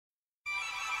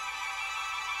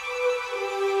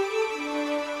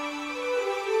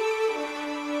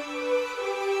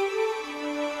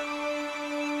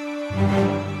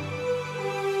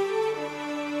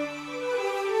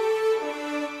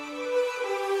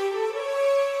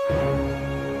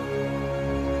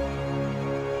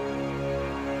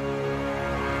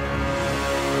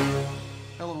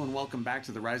welcome back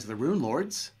to the Rise of the Rune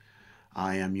Lords.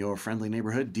 I am your friendly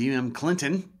neighborhood DM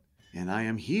Clinton, and I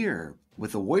am here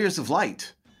with the Warriors of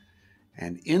Light.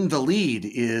 And in the lead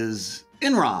is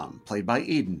Inram, played by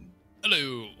Eden.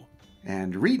 Hello.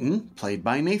 And Reeton, played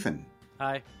by Nathan.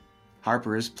 Hi.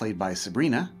 Harper is played by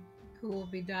Sabrina. Who will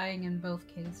be dying in both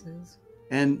cases.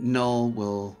 And Null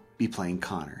will be playing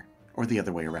Connor. Or the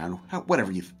other way around.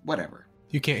 Whatever.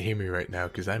 You can't hear me right now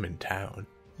because I'm in town.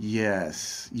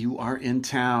 Yes, you are in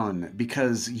town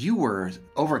because you were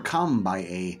overcome by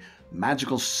a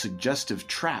magical suggestive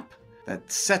trap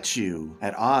that sets you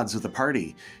at odds with the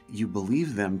party. You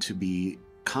believe them to be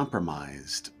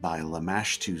compromised by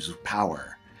Lamashtu's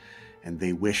power, and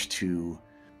they wish to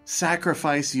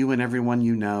sacrifice you and everyone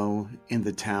you know in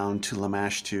the town to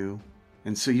Lamashtu.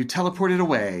 And so you teleported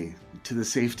away to the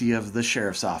safety of the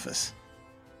sheriff's office.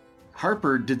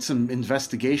 Harper did some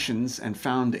investigations and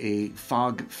found a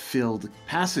fog-filled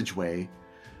passageway.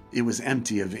 It was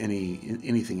empty of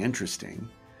anything interesting.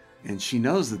 And she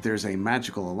knows that there's a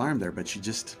magical alarm there, but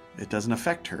it doesn't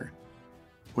affect her.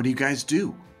 What do you guys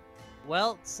do?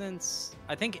 Well, since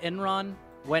I think Enron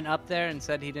went up there and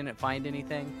said he didn't find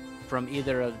anything from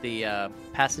either of the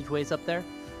passageways up there,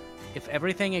 if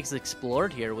everything is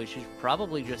explored here, we should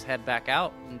probably just head back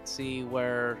out and see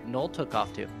where Noel took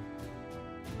off to.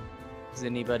 Does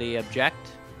anybody object?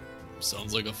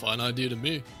 Sounds like a fine idea to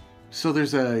me. So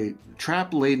there's a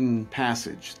trap-laden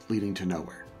passage leading to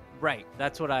nowhere. Right.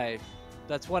 That's what I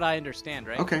understand,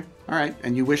 right? Okay. All right.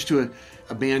 And you wish to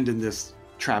abandon this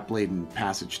trap-laden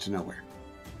passage to nowhere?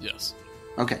 Yes.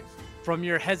 Okay. From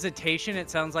your hesitation, it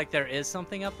sounds like there is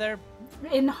something up there.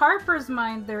 In Harper's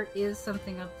mind, there is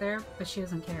something up there, but she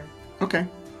doesn't care. Okay.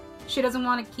 She doesn't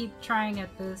want to keep trying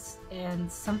at this,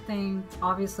 and something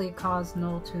obviously caused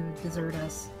Noel to desert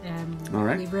us, and all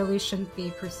right. We really shouldn't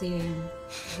be proceeding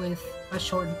with a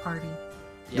shortened party.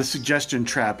 Yes. The Yes. suggestion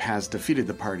trap has defeated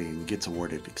the party and gets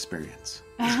awarded experience.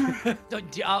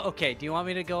 Okay, do you want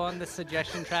me to go on the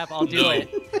suggestion trap? I'll do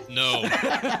it. No.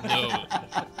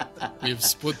 We have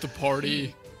split the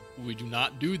party. We do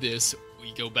not do this.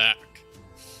 We go back.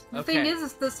 The thing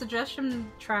is the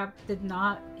suggestion trap did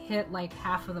not hit like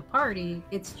half of the party.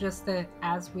 It's just that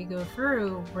as we go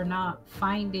through, we're not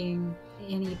finding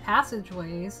any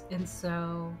passageways, and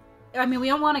so we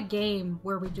don't want a game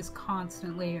where we just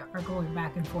constantly are going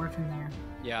back and forth in there.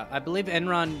 Yeah, I believe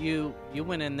Enron, you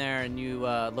went in there and you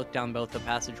looked down both the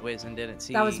passageways and didn't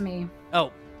see. That was me.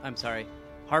 Oh, I'm sorry.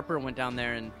 Harper went down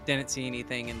there and didn't see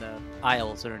anything in the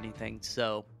aisles or anything.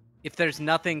 So if there's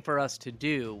nothing for us to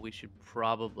do, we should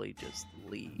probably just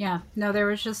leave. Yeah, no, there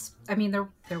was just,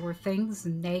 there were things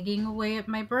nagging away at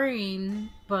my brain,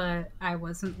 but I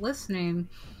wasn't listening,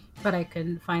 but I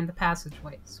couldn't find the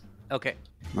passageways. Okay.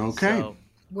 Okay.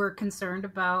 We're concerned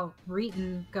about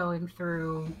Reeton going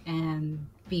through and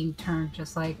being turned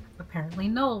just like apparently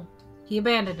Noel. He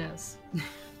abandoned us.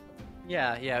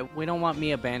 Yeah, we don't want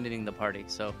me abandoning the party,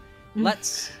 so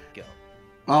let's go.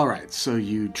 All right, so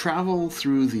you travel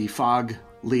through the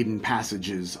fog-laden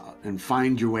passages and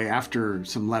find your way after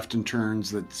some left and turns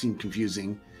that seem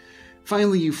confusing.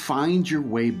 Finally, you find your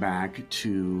way back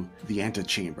to the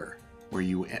antechamber where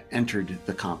you entered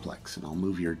the complex, and I'll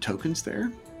move your tokens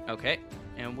there. Okay,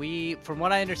 and from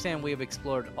what I understand, we have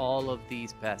explored all of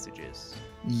these passages.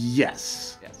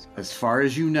 Yes. As far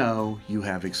as you know, you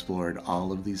have explored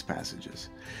all of these passages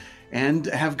and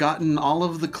have gotten all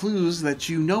of the clues that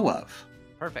you know of.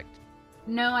 Perfect.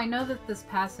 No, I know that this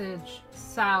passage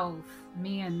south,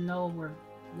 me and Noel were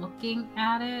looking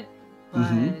at it,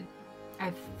 but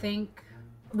I think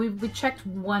we checked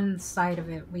one side of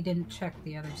it. We didn't check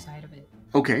the other side of it.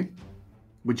 Okay.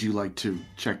 Would you like to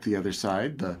check the other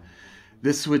side?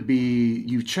 This would be,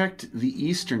 you checked the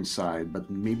eastern side, but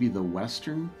maybe the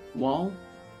western wall?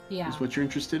 Yeah. Is what you're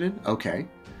interested in? Okay.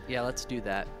 Yeah, let's do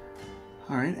that.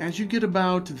 All right. As you get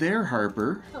about there,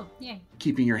 Harper, yay.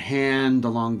 keeping your hand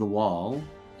along the wall,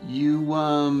 you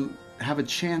have a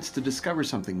chance to discover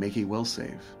something. Make a will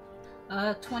save.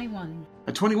 21.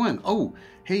 A 21. Oh,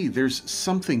 hey, there's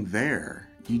something there.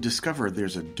 You discover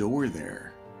there's a door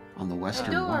there on the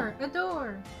western wall. A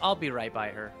door. I'll be right by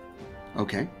her.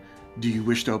 Okay. Do you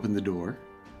wish to open the door?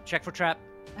 Check for trap.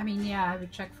 I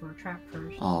would check for a trap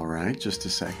first. All right, just a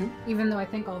second. Even though I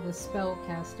think all the spell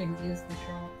casting is the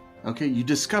trap. Okay, you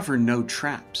discover no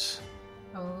traps.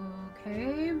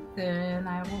 Okay, then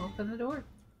I will open the door.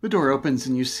 The door opens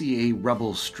and you see a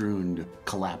rubble-strewn,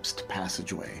 collapsed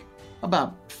passageway,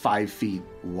 about 5 feet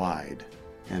wide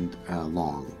and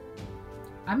long.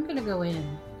 I'm gonna go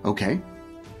in. Okay.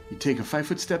 You take a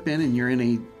 5-foot step in and you're in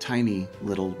a tiny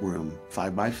little room,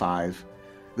 5 by 5.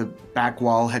 The back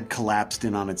wall had collapsed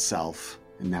in on itself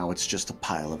and now it's just a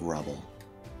pile of rubble.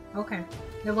 Okay.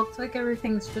 It looks like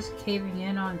everything's just caving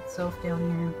in on itself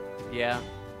down Yeah.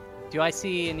 Do I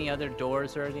see any other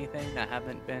doors or anything that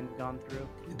haven't been gone through?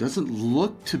 It doesn't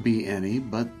look to be any,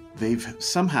 but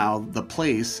the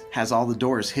place has all the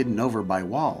doors hidden over by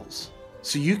walls.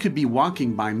 So you could be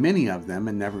walking by many of them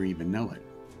and never even know it.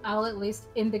 I'll at least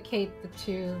indicate the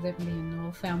two that me and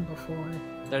Noel found before.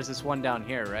 There's this one down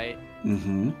here, right?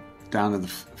 Mm-hmm. Down at the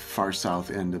far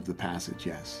south end of the passage,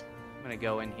 yes. I'm gonna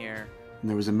go in here. And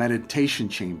there was a meditation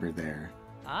chamber there.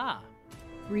 Ah.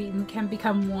 Reeton can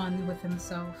become one with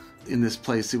himself. In this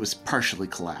place, it was partially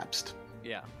collapsed.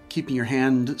 Yeah. Keeping your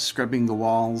hand scrubbing the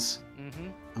walls.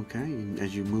 Mm-hmm. Okay, and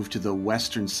as you move to the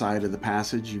western side of the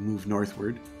passage, you move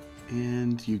northward.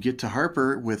 And you get to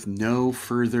Harper with no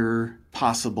further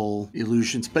possible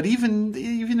illusions. But even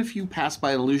if you pass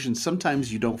by illusions,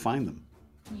 sometimes you don't find them.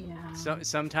 Yeah. So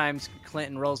sometimes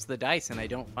Clinton rolls the dice and I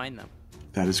don't find them.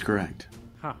 That is correct.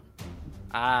 Huh.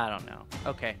 I don't know.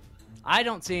 Okay. I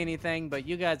don't see anything, but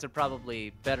you guys are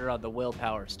probably better on the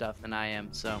willpower stuff than I am,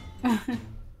 so.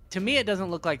 To me, it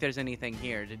doesn't look like there's anything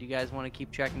here. Did you guys want to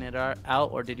keep checking it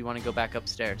out, or did you want to go back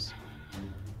upstairs?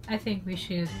 I think we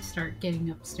should start getting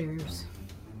upstairs.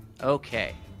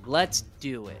 Okay. Let's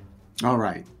do it. All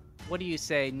right. What do you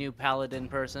say, new paladin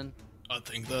person? I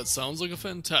think that sounds like a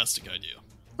fantastic idea.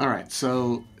 All right,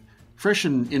 so fresh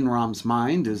in Inram's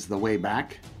mind is the way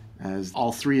back. As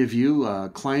all three of you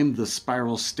climb the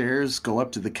spiral stairs, go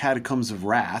up to the Catacombs of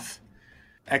Wrath,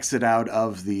 exit out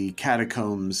of the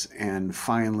catacombs, and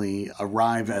finally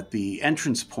arrive at the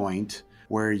entrance point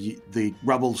where the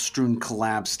rubble-strewn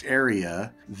collapsed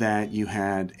area that you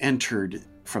had entered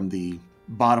from the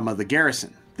bottom of the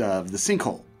garrison, the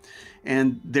sinkhole.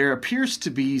 And there appears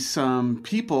to be some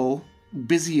people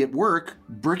busy at work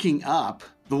bricking up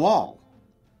the wall.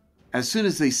 As soon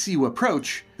as they see you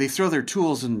approach, they throw their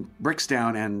tools and bricks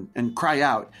down and cry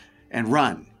out and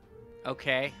run.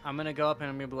 Okay, I'm gonna go up and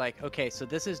I'm gonna be like, okay, so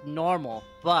this is normal,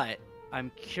 but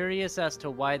I'm curious as to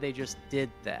why they just did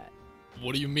that.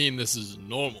 What do you mean this is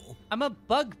normal? I'm a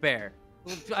bugbear.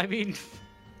 I mean,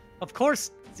 of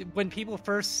course, when people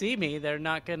first see me, they're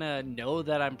not gonna know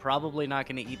that I'm probably not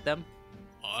gonna eat them.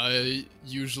 I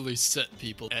usually set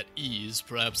people at ease.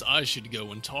 Perhaps I should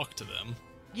go and talk to them.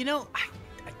 You know,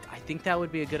 I think that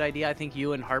would be a good idea. I think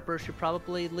you and Harper should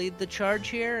probably lead the charge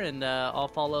here, and I'll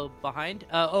follow behind.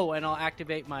 And I'll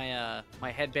activate my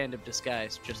my headband of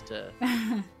disguise just to...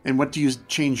 And what do you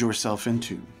change yourself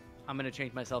into? I'm going to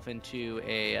change myself into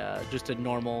just a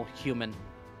normal human.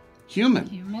 Human?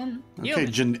 Human? Okay,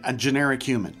 a generic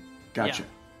human. Gotcha.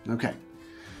 Yeah. Okay.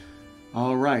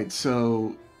 All right,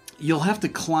 so you'll have to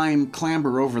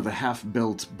clamber over the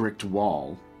half-built bricked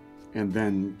wall, and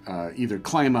then either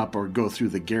climb up or go through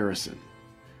the garrison.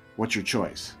 What's your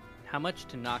choice? How much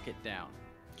to knock it down?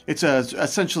 It's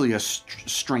essentially a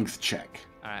strength check.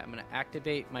 All right, I'm going to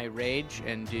activate my rage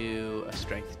and do a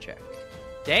strength check.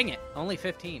 Dang it, only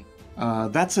 15.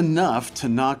 That's enough to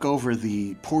knock over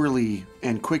the poorly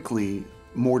and quickly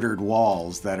mortared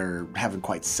walls that haven't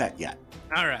quite set yet.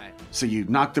 All right. So you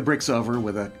knock the bricks over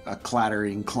with a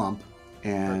clattering clump,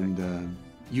 and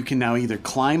you can now either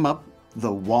climb up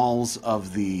the walls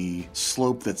of the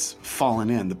slope that's fallen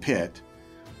in, the pit,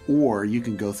 or you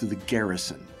can go through the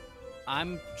garrison.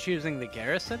 I'm choosing the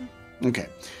garrison? Okay.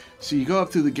 So you go up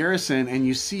through the garrison, and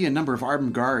you see a number of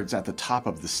armed guards at the top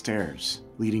of the stairs,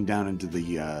 leading down into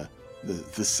the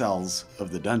cells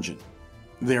of the dungeon.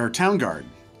 They're town guard,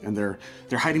 and they're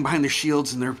hiding behind their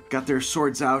shields, and they've got their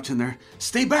swords out, and they're,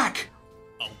 stay back!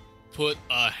 I'll put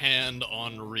a hand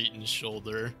on Reeton's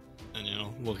shoulder and,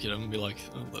 look at him and be like,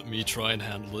 let me try and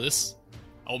handle this.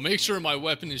 I'll make sure my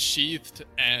weapon is sheathed,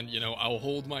 and, I'll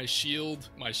hold my shield.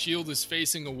 My shield is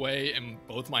facing away, and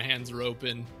both my hands are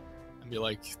open, and be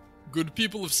like, good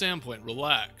people of Sandpoint,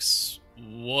 relax.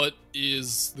 What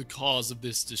is the cause of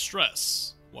this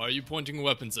distress? Why are you pointing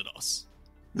weapons at us?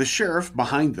 The sheriff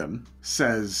behind them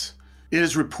says, it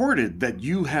is reported that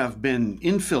you have been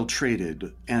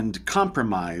infiltrated and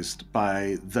compromised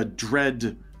by the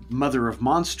dread mother of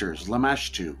monsters,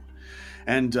 Lamashtu.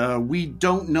 And we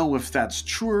don't know if that's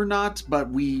true or not, but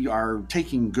we are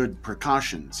taking good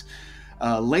precautions.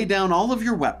 Lay down all of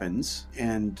your weapons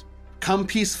and come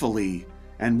peacefully,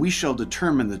 and we shall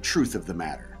determine the truth of the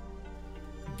matter.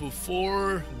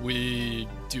 Before we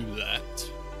do that,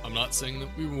 I'm not saying that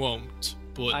we won't,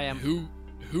 but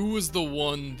who was the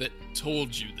one that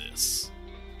told you this,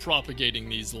 propagating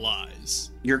these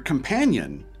lies? Your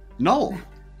companion, Null.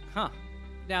 Huh.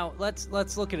 Now, let's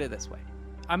look at it this way.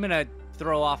 I'm gonna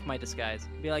throw off my disguise.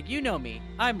 Be like, you know me.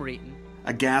 I'm Reeton.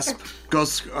 A gasp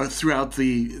goes throughout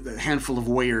the handful of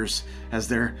warriors as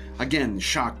they're, again,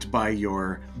 shocked by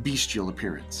your bestial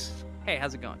appearance. Hey,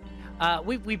 how's it going?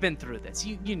 We've been through this.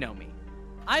 You know me.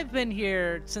 I've been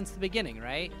here since the beginning,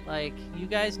 right? Like, you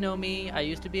guys know me. I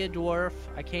used to be a dwarf.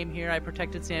 I came here. I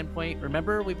protected Sandpoint.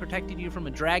 Remember, we protected you from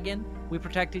a dragon. We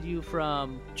protected you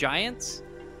from giants.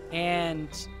 And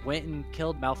went and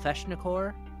killed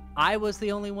Malfeshnikor. I was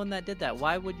the only one that did that.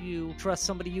 Why would you trust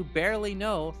somebody you barely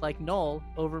know, like Noel,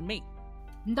 over me?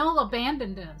 Noel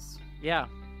abandoned us. Yeah.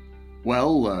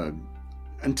 Well,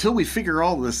 until we figure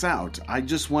all this out, I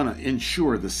just want to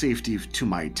ensure the safety to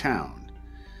my town.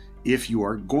 If you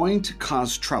are going to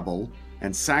cause trouble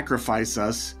and sacrifice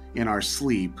us in our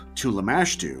sleep to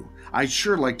Lamashtu, I'd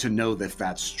sure like to know if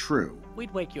that's true.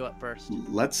 We'd wake you up first.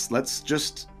 Let's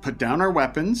just put down our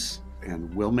weapons,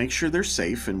 and we'll make sure they're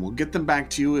safe, and we'll get them back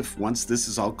to you once this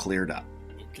is all cleared up.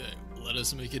 Okay, let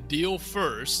us make a deal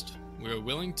first. We're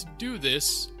willing to do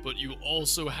this, but you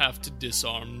also have to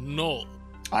disarm Null.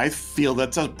 I feel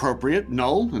that's appropriate.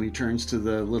 Null, and he turns to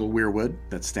the little weirwood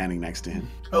that's standing next to him.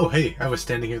 Oh, hey, I was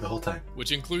standing here the whole time.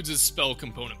 Which includes his spell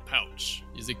component pouch.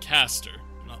 He's a caster.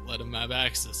 Not let him have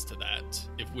access to that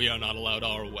if we are not allowed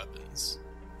our weapons.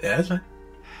 Yeah, that's fine.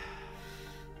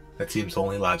 That seems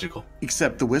only logical.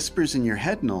 Except the whispers in your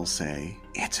head, Null, say,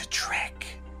 it's a trick.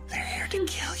 They're here to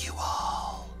kill you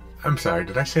all. I'm sorry,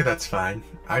 did I say that's fine?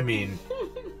 I mean,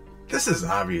 this is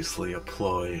obviously a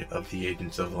ploy of the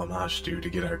agents of Lamashtu to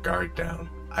get our guard down.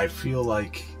 I feel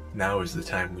like now is the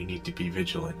time we need to be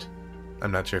vigilant.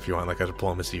 I'm not sure if you want like a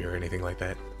diplomacy or anything like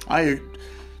that. I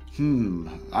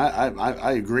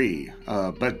agree.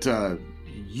 But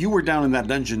you were down in that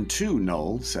dungeon too,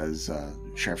 Null, says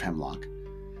Sheriff Hemlock.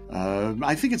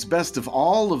 I think it's best if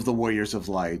all of the Warriors of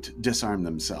Light disarm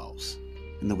themselves.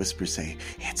 And the whispers say,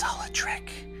 it's all a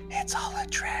trick. It's all a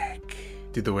trick.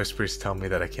 Did the whispers tell me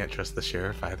that I can't trust the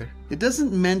sheriff either? It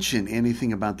doesn't mention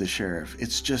anything about the sheriff.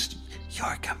 It's just,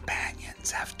 your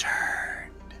companions have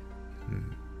turned.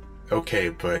 Okay,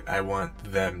 but I want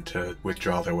them to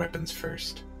withdraw their weapons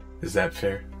first. Is that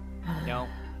fair? No.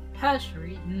 Hush,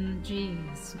 Reeton.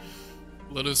 Jeez.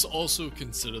 Let us also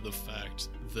consider the fact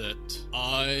that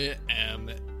I am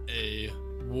a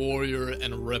warrior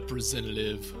and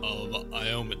representative of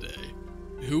Iomade.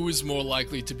 Who is more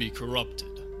likely to be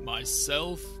corrupted,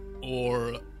 myself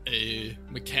or a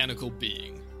mechanical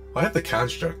being? Well, I have the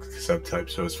construct subtype,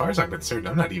 so as far as I'm concerned,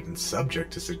 I'm not even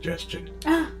subject to suggestion.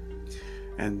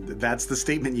 And that's the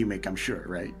statement you make, I'm sure,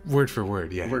 right? Word for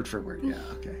word, yeah. Word for word, yeah,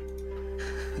 okay.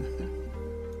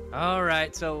 All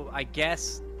right, so I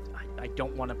guess I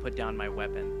don't want to put down my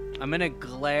weapon. I'm going to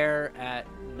glare at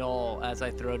Noel as I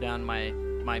throw down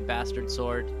my bastard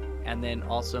sword and then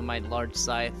also my large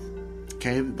scythe.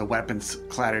 Okay, the weapons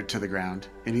clattered to the ground.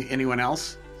 Anyone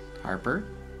else? Harper?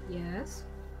 Yes?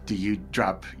 Do you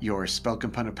drop your spell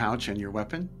component pouch and your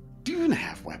weapon? Do you even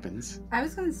have weapons? I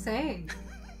was gonna say.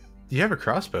 You have a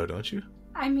crossbow, don't you?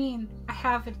 I mean, I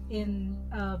have it in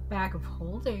a bag of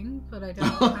holding, but I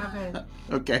don't have it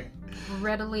Okay.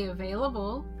 readily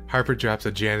available. Harper drops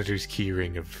a janitor's key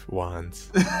ring of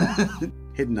wands.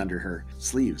 Hidden under her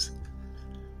sleeves.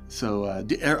 So,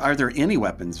 are there any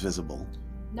weapons visible?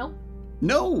 Nope.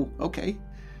 No! Okay.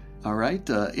 All right.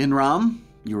 Inram,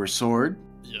 your sword.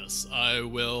 Yes, I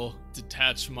will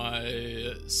detach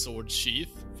my sword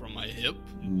sheath from my hip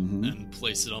Mm-hmm. and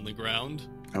place it on the ground.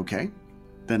 Okay.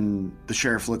 Then the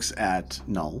sheriff looks at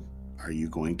Null. Are you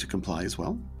going to comply as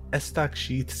well? S-stock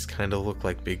sheaths kind of look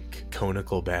like big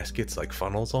conical baskets, like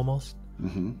funnels almost.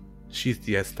 Mm-hmm. Sheaths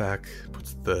the S-stock,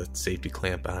 puts the safety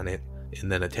clamp on it,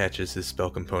 and then attaches his spell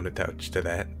component pouch to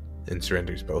that, and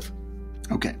surrenders both.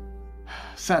 Okay.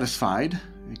 Satisfied,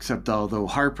 except although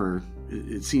Harper,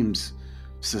 it seems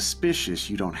suspicious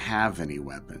you don't have any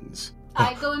weapons.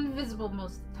 I go invisible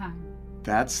most of the time.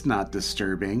 That's not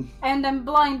disturbing. And I'm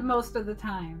blind most of the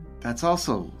time. That's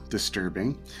also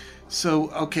disturbing. So,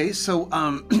 okay,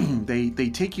 they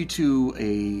take you to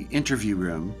a interview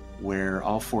room where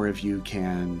all four of you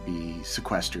can be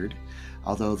sequestered.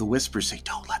 Although the whispers say,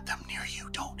 don't let them near you.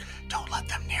 Don't let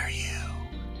them near you.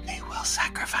 They will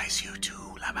sacrifice you to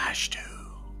Lamashtu.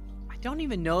 I don't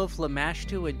even know if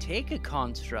Lamashtu would take a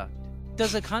construct.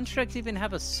 Does a construct even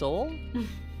have a soul?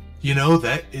 You know,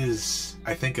 that is,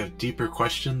 I think, a deeper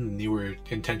question than you were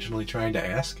intentionally trying to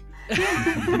ask.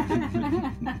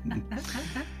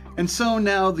 And so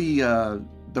now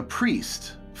the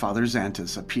priest, Father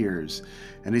Xantus, appears,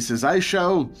 and he says,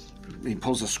 he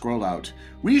pulls a scroll out.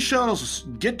 We shall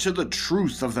get to the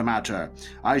truth of the matter.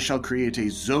 I shall create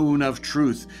a zone of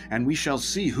truth, and we shall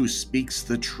see who speaks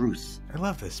the truth. I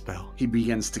love this spell. He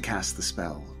begins to cast the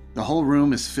spell. The whole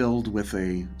room is filled with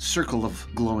a circle of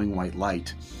glowing white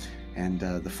light, and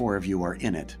the four of you are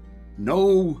in it.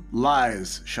 No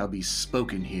lies shall be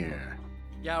spoken here.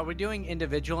 Yeah, are we doing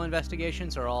individual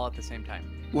investigations or all at the same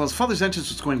time? Well, as Father Zentis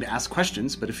was going to ask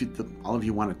questions, but if all of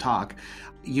you want to talk,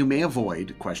 you may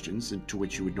avoid questions to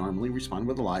which you would normally respond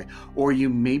with a lie, or you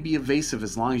may be evasive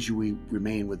as long as you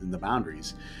remain within the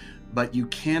boundaries. But you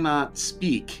cannot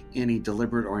speak any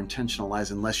deliberate or intentional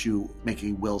lies unless you make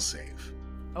a will save.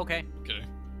 Okay. Okay.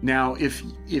 Now,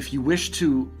 if you wish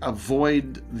to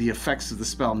avoid the effects of the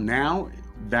spell now,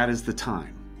 that is the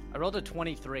time. I rolled a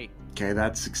 23. Okay,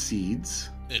 that succeeds.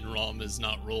 Inram is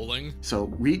not rolling. So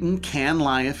Reeton can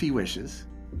lie if he wishes.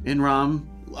 Inram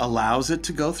allows it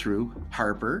to go through.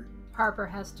 Harper. Harper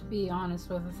has to be honest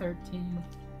with a 13.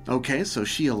 Okay, so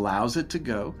she allows it to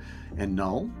go. And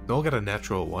Null? Noel got a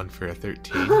natural 1 for a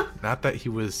 13. Not that he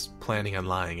was planning on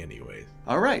lying anyways.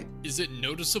 All right. Is it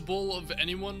noticeable of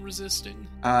anyone resisting?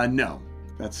 No.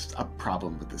 That's a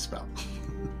problem with this spell.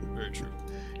 Very true.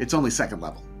 It's only second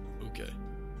level. Okay.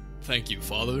 Thank you,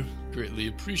 Father. Greatly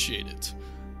appreciate it.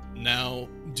 Now,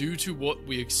 due to what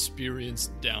we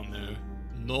experienced down there,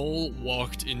 Noel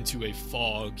walked into a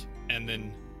fog and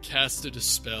then casted a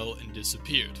spell and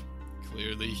disappeared.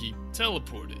 Clearly, he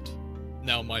teleported.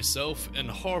 Now, myself and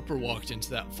Harper walked into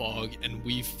that fog and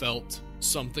we felt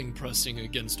something pressing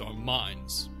against our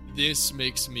minds. This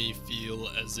makes me feel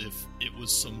as if it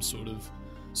was some sort of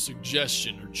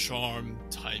suggestion or charm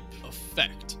type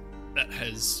effect that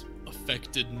has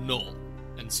affected Noel.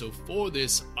 And so for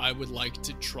this, I would like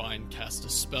to try and cast a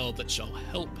spell that shall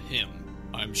help him.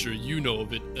 I'm sure you know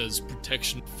of it as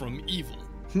protection from evil.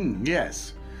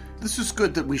 Yes. This is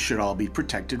good that we should all be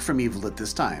protected from evil at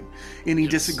this time. Any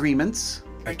Yes. disagreements?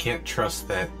 I can't trust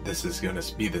that this is going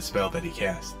to be the spell that he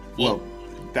cast. Well,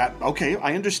 okay,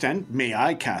 I understand. May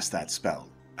I cast that spell?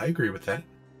 I agree with that.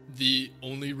 The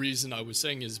only reason I was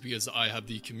saying is because I have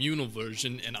the communal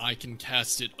version and I can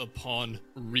cast it upon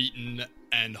Reeton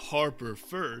and Harper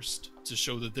first to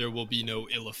show that there will be no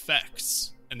ill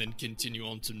effects, and then continue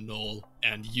on to Noel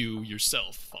and you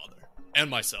yourself, Father. And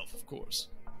myself, of course.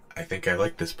 I think I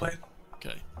like this plan.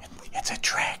 Okay. It's a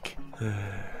trick.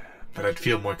 But I'd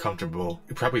feel more comfortable.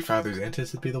 Probably Father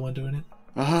Xantis would be the one doing it.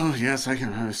 Oh, yes,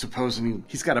 I suppose. I mean,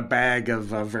 he's got a bag of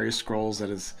various scrolls that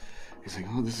is... He's like,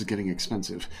 oh, this is getting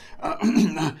expensive.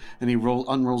 And he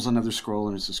unrolls another scroll,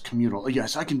 and it says communal.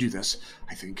 Yes, I can do this,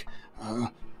 I think.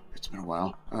 It's been a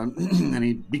while. And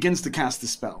he begins to cast the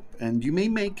spell. And you may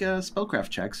make spellcraft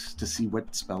checks to see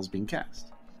what spell's being cast.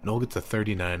 Noel gets a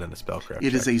 39 on the spellcraft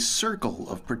It check. is a circle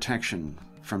of protection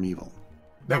from evil,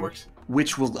 That works.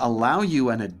 which will allow you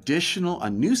a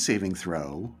new saving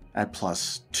throw at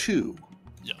 +2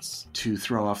 Yes. to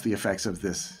throw off the effects of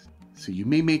this. So you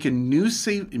may make a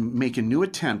new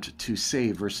attempt to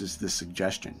save versus this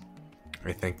suggestion.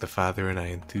 I thank the Father and I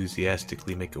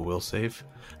enthusiastically make a will save.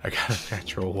 I got a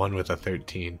natural 1 with a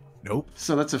 13. Nope.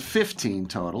 So that's a 15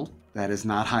 total. That is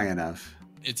not high enough.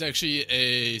 It's actually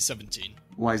a 17.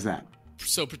 Why is that?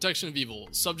 So, Protection of Evil.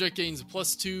 Subject gains a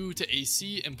 +2 to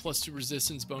AC and +2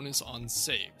 resistance bonus on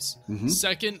saves.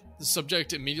 Second, the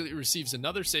subject immediately receives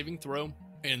another saving throw,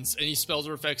 and any spells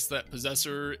or effects that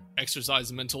possessor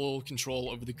exercise mental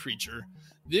control over the creature.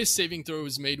 This saving throw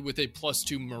is made with a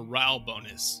 +2 morale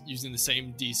bonus, using the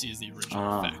same DC as the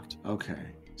original effect.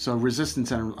 Okay. So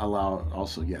resistance and allow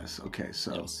also, yes. Okay,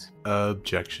 so... Yes.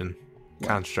 Objection.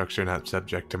 Constructs are not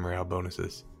subject to morale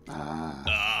bonuses. Okay.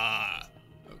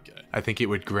 I think it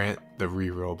would grant the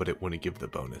reroll, but it wouldn't give the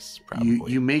bonus, probably.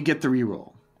 You may get the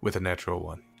reroll. With a natural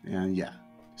 1. And yeah.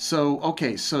 So,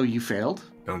 okay, so you failed.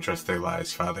 Don't trust their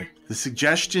lies, Father. The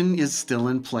suggestion is still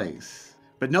in place.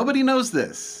 But nobody knows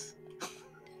this.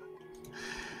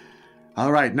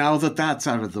 All right, now that that's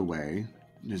out of the way,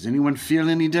 does anyone feel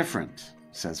any different?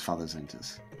 Says Father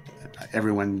Zentis.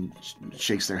 Everyone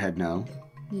shakes their head no.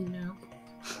 No.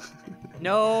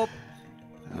 Nope.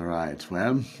 All right,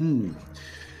 well,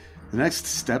 The next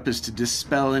step is to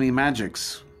dispel any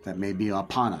magics that may be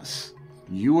upon us.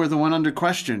 You are the one under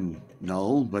question,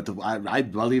 Noel, but I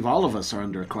believe all of us are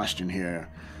under question here.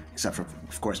 Except for,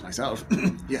 of course, myself.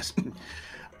 Yes.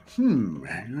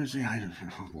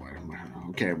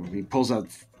 Okay, he pulls out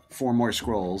 4 more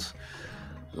scrolls.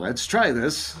 Let's try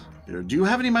this. Do you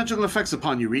have any magical effects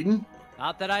upon you, Reeton?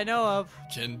 Not that I know of.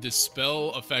 Can Dispel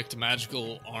affect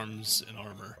magical arms and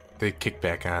armor? They kick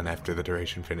back on after the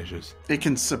duration finishes. It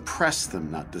can suppress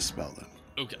them, not dispel them.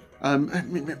 Okay.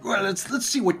 Well, let's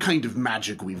see what kind of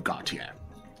magic we've got here.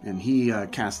 And he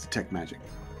casts Detect Magic.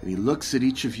 And he looks at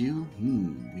each of you.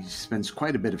 He spends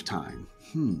quite a bit of time.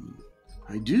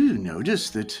 I do notice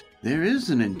that there is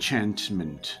an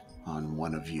enchantment on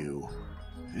one of you,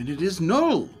 and it is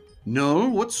Null. Null,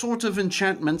 what sort of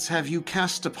enchantments have you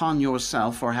cast upon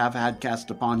yourself or have had cast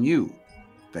upon you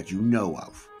that you know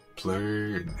of?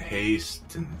 Blur and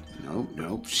haste and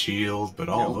No. shield, but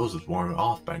all those is worn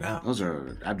off by now. Those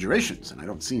are abjurations, and I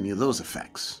don't see any of those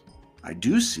effects. I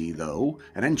do see, though,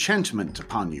 an enchantment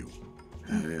upon you.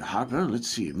 Harper, let's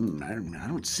see. I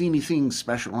don't see anything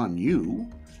special on you.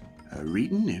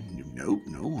 Reeton? No.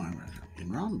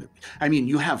 Inram? I mean,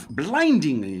 you have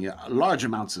blindingly large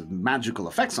amounts of magical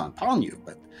effects upon you,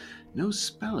 but no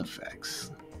spell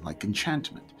effects, like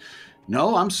enchantment.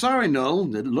 No, I'm sorry,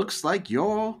 Noel. It looks like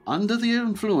you're under the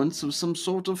influence of some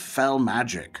sort of fell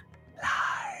magic.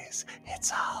 Lies.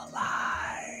 It's all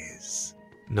lies.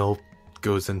 Noel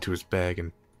goes into his bag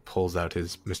and pulls out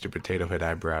his Mr. Potato Head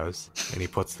eyebrows, and he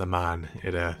puts them on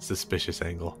at a suspicious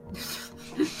angle.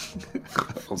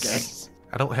 Okay.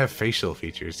 I don't have facial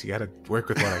features. You gotta work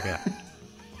with what I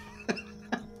got.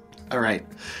 All right.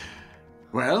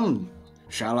 Well,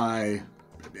 shall I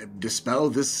dispel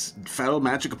this foul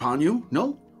magic upon you?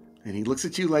 No? And he looks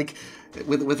at you like,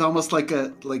 with almost like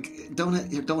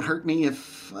don't hurt me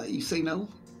if you say no.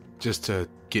 Just to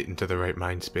get into the right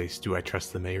mind space, do I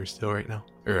trust the mayor still right now?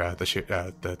 Or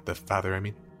the father, I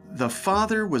mean? The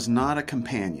father was not a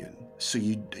companion, so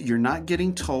you're not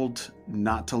getting told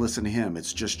not to listen to him.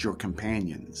 It's just your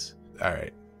companions. All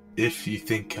right. If you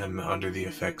think I'm under the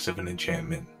effects of an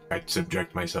enchantment, I'd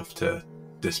subject myself to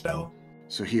dispel.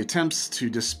 So he attempts to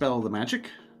dispel the magic.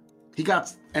 He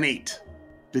got an 8.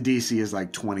 The DC is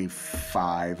like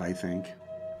 25, I think.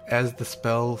 As the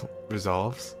spell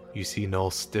resolves, you see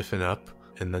Null stiffen up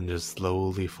and then just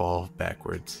slowly fall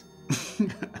backwards.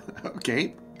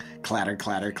 Okay. Clatter,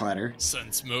 clatter, clatter.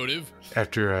 Sense motive.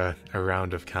 After a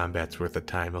round of combat's worth of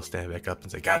time, he'll stand back up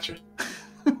and say, "Gotcha."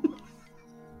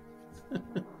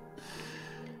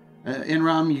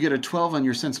 Inram, you get a 12 on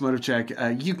your sense motive check.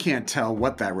 You can't tell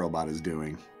what that robot is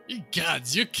doing. Ye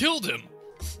gods, you killed him!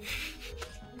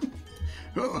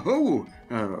 A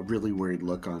really worried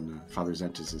look on Father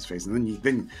Zentis' face, and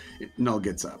then Null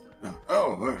gets up.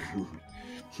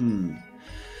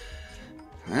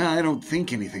 I don't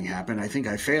think anything happened. I think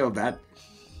I failed that.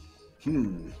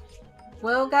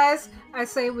 Well, guys, I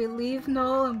say we leave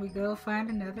Noel and we go find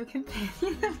another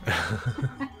companion.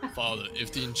 Father,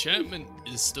 if the enchantment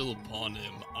is still upon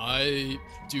him, I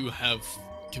do have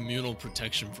communal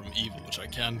protection from evil, which I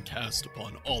can cast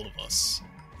upon all of us.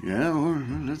 Yeah, well,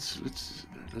 let's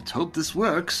hope this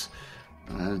works.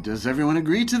 Does everyone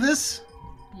agree to this?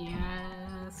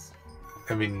 Yes.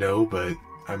 I mean, no, but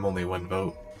I'm only one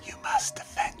vote. You must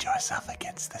defend yourself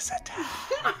against this attack.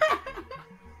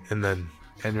 And then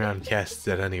Enron casts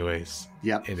it anyways.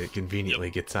 Yep. And it conveniently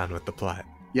gets on with the plot.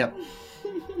 Yep.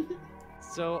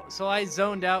 So I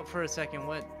zoned out for a second.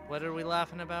 What are we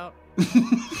laughing about?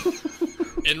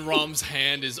 Enrom's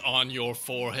hand is on your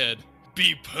forehead.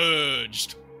 Be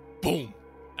purged. Boom.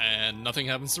 And nothing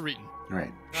happens to Reeton.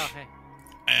 Right. Oh, hey.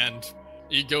 And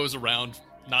he goes around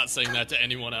not saying that to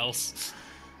anyone else.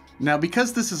 Now,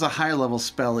 because this is a high-level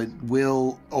spell, it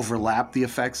will overlap the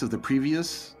effects of the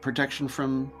previous protection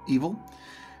from evil.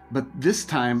 But this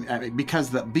time,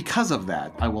 because of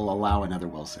that, I will allow another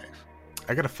will save.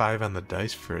 I got a 5 on the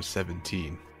dice for a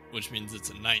 17. Which means it's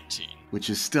a 19.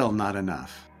 Which is still not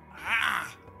enough.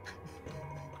 Ah!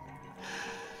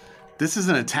 This is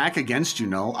an attack against you,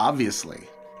 Noel, obviously.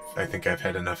 I think I've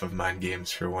had enough of mind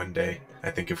games for one day.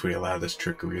 I think if we allow this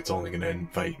trickery, it's only going to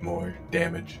invite more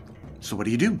damage. So what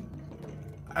do you do?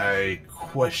 I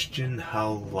question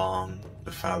how long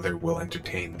the father will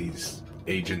entertain these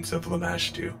agents of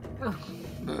Lamashtu.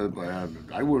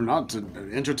 I will not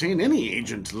entertain any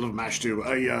agent of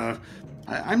Lamashtu.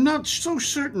 I'm not so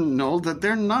certain, Noel, that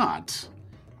they're not.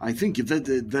 I think that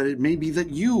it may be that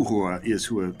you who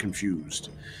are confused.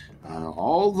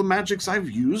 All the magics I've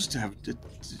used have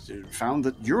found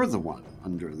that you're the one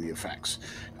under the effects.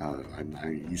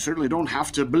 You certainly don't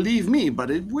have to believe me, but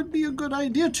it would be a good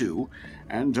idea to.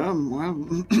 And, I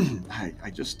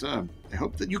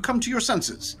hope that you come to your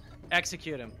senses.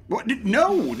 Execute him. What?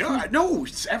 No!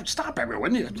 Stop,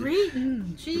 everyone.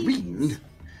 Reeton, jeez. Reeton,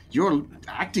 you're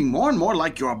acting more and more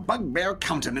like your bugbear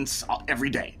countenance every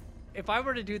day. If I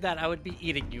were to do that, I would be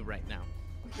eating you right now.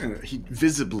 He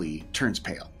visibly turns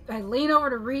pale. I lean over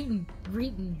to Reeton.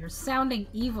 Reeton, you're sounding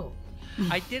evil.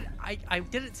 I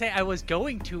didn't say I was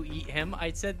going to eat him.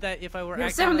 I said that if I were You're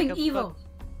acting sounding like a evil.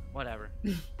 Whatever.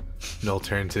 Noel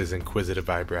turns his inquisitive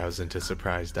eyebrows into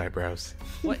surprised eyebrows.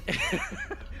 What?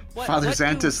 Father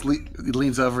Xantus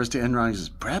leans over to Enron and says,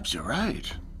 "Perhaps you're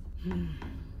right."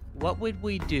 What would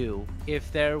we do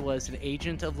if there was an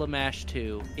agent of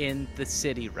Lamashtu in the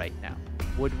city right now?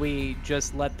 would we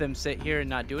just let them sit here and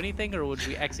not do anything, or would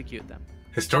we execute them?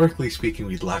 Historically speaking,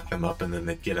 we'd lock them up and then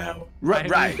they'd get out.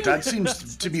 Right. That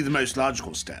seems to be the most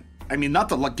logical step. I mean, not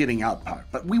the getting out part,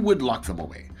 but we would lock them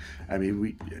away. I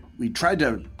mean, we tried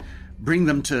to bring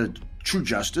them to true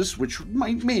justice, which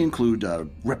may include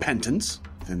repentance.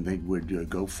 Then they would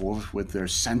go forth with their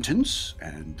sentence,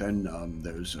 and then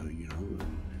there's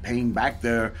paying back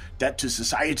their debt to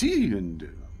society and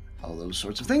all those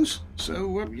sorts of things.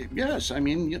 So yes, I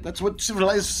mean that's what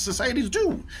civilized societies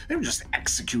do. They don't just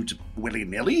execute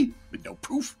willy-nilly with no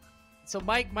proof. So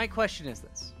my question is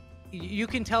this: you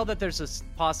can tell that there's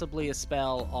possibly a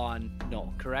spell on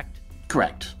Noel, correct?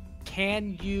 Correct.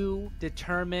 Can you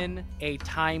determine a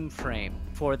time frame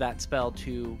for that spell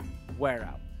to wear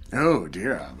out? Oh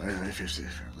dear. Let's see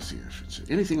if it's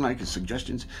anything like his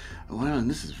suggestions. Well, and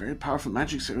this is very powerful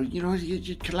magic, so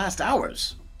it could last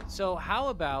hours. So how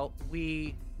about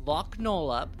we lock Noel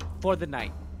up for the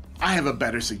night? I have a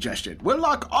better suggestion. We'll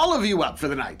lock all of you up for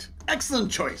the night.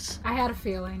 Excellent choice. I had a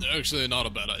feeling. Actually, not a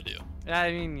bad idea. I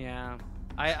mean, yeah,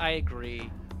 I agree.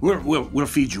 We'll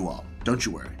feed you all. Don't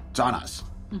you worry. It's on us.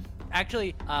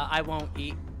 Actually, I won't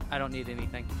eat. I don't need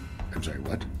anything. I'm sorry,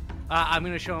 what? I'm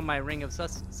going to show him my ring of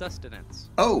sustenance.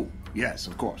 Oh, yes,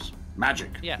 of course. Magic.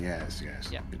 Yeah. Yes.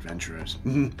 Yeah. Adventurers.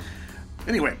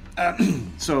 Anyway,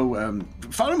 so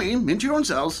follow me into your own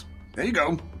cells. There you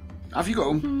go. Off you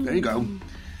go. There you go.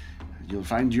 You'll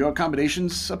find your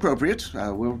accommodations appropriate.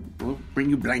 We'll bring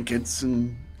you blankets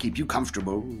and keep you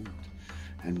comfortable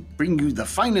and bring you the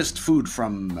finest food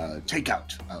from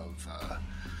takeout of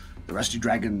the Rusty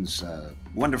Dragon's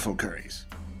wonderful curries.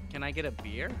 Can I get a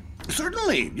beer?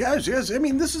 Certainly, yes. I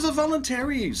mean, this is a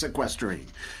voluntary sequestering.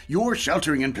 You're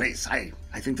sheltering in place. I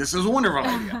think this is a wonderful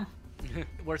idea.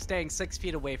 We're staying 6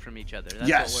 feet away from each other. That's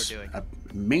yes, what we're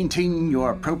doing. Maintain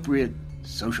your appropriate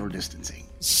social distancing.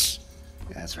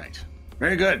 That's right.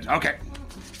 Very good. Okay.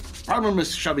 Problem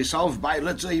shall be solved by,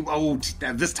 let's say,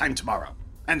 this time tomorrow.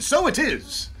 And so it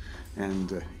is.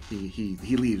 And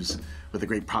he leaves with a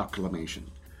great proclamation.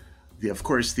 Of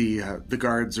course, the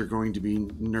guards are going to be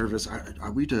nervous.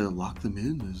 Are we to lock them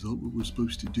in? Is that what we're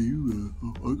supposed to do?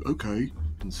 Okay.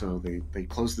 And so they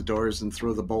close the doors and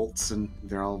throw the bolts, and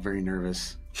they're all very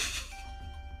nervous.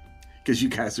 Because you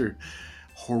guys are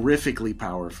horrifically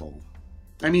powerful.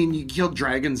 I mean, you killed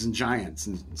dragons and giants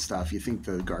and stuff. You think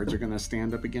the guards are going to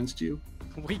stand up against you?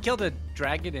 We killed a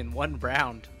dragon in 1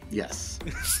 round. Yes.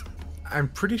 I'm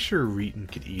pretty sure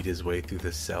Reeton could eat his way through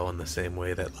this cell in the same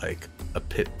way that, like, a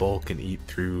pit bull can eat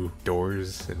through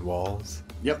doors and walls.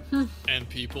 Yep. And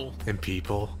people.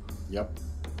 Yep.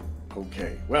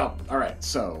 Okay. Well, all right.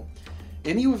 So,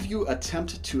 any of you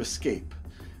attempt to escape.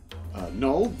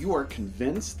 Noel, you are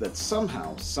convinced that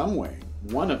somehow, some way,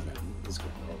 one of them is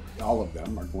going, or all of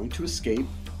them are going to escape,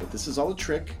 that this is all a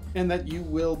trick, and that you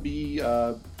will be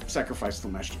sacrificed to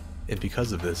Meshach. And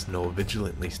because of this, Noel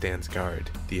vigilantly stands guard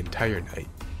the entire night.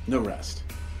 No rest.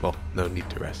 Well, no need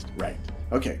to rest. Right.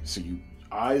 Okay, so you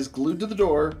eyes glued to the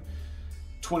door,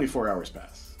 24 hours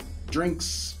pass.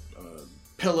 Drinks,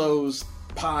 pillows,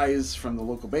 pies from the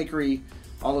local bakery,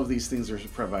 all of these things are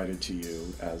provided to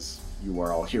you as you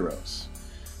are all heroes.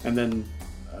 And then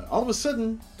all of a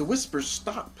sudden, the whispers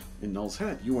stop in Noel's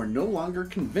head. You are no longer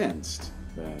convinced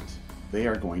that they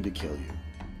are going to kill you.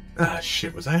 Ah,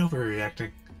 shit, was I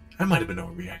overreacting? I might have been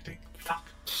overreacting. Fuck.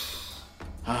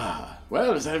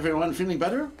 Well, is everyone feeling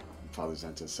better? Father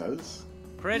Zenta says.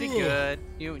 Pretty good.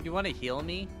 You want to heal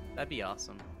me? That'd be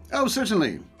awesome. Oh,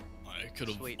 certainly. I could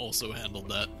have also handled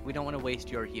that. We don't want to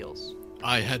waste your heals.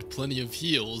 I had plenty of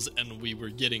heals, and we were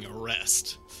getting a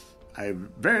rest. I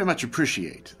very much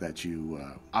appreciate that you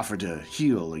offer to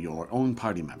heal your own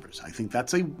party members. I think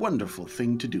that's a wonderful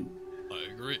thing to do.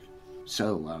 I agree.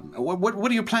 So,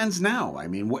 what are your plans now? I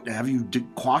mean, what have you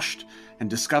quashed and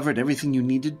discovered everything you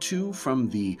needed to from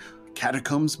the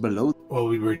catacombs below? Well,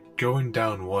 we were going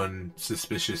down one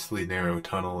suspiciously narrow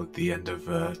tunnel at the end of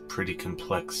a pretty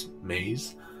complex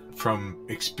maze. From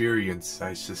experience,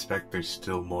 I suspect there's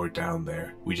still more down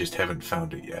there. We just haven't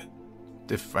found it yet.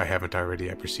 If I haven't already,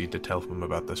 I proceed to tell him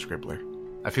about the scribbler.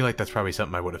 I feel like that's probably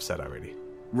something I would have said already.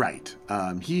 Right.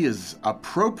 He is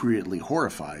appropriately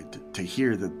horrified to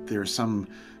hear that there's some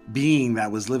being that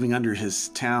was living under his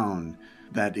town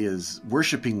that is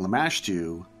worshipping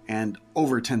Lamashtu and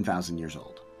over 10,000 years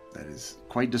old. That is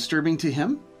quite disturbing to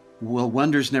him. Will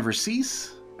wonders never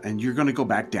cease? And you're going to go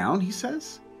back down, he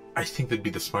says? I think that'd be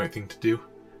the smart thing to do.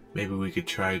 Maybe we could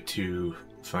try to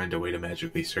find a way to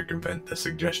magically circumvent the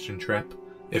suggestion trap,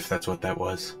 if that's what that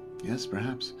was. Yes,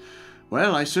 perhaps.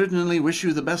 Well, I certainly wish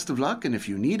you the best of luck, and if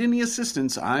you need any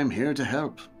assistance, I'm here to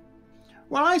help.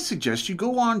 Well, I suggest you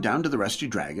go on down to the Rusty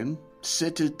Dragon,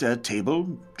 sit at a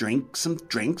table, drink some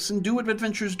drinks, and do what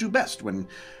adventurers do best when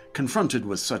confronted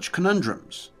with such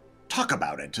conundrums. Talk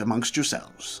about it amongst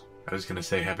yourselves. I was gonna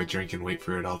say have a drink and wait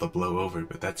for it all to blow over,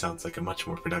 but that sounds like a much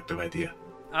more productive idea.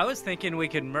 I was thinking we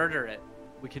could murder it.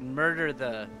 We can murder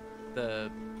the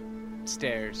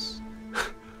stairs.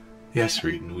 Yes,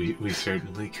 Reeton, we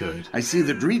certainly could. I see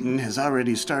that Reeton has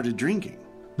already started drinking.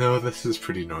 No, this is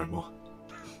pretty normal.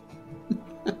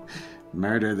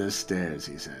 Murder the stairs,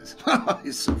 he says.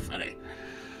 He's so funny.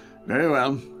 Very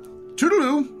well.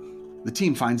 Toodaloo! The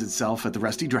team finds itself at the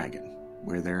Rusty Dragon,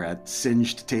 where they're at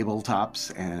singed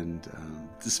tabletops and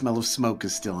the smell of smoke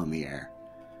is still in the air.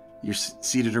 You're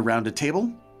seated around a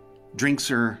table. Drinks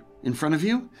are in front of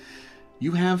you.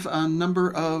 You have a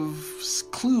number of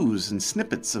clues and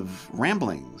snippets of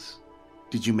ramblings.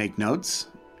 Did you make notes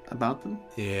about them?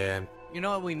 Yeah. You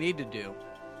know what we need to do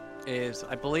is,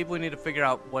 I believe we need to figure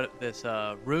out what this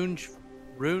rune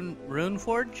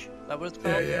forge. Is that what it's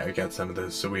called? Yeah, I got some of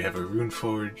those. So we have a rune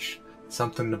forge,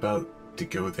 something about to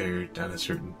go there on a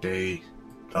certain day.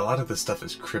 A lot of the stuff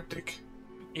is cryptic.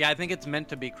 Yeah, I think it's meant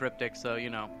to be cryptic, so,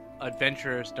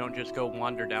 adventurers don't just go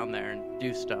wander down there and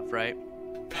do stuff, right?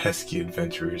 Pesky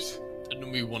adventurers.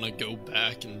 Didn't we want to go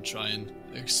back and try and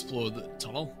explore the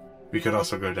tunnel? We could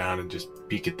also go down and just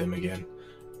peek at them again.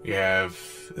 We have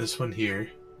this one here,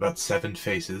 about 7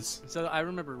 faces. So I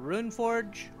remember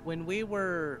Runeforge. When we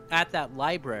were at that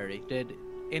library, did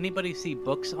anybody see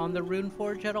books on the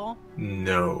Runeforge at all?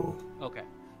 No. Okay.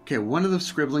 Okay, one of the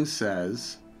scribblings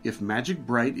says, if magic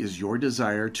bright is your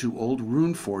desire to old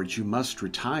Runeforge, you must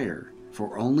retire,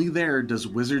 for only there does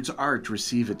wizard's art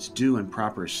receive its due and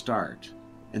proper start.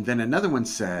 And then another one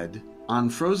said,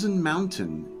 on Frozen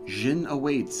Mountain, Jin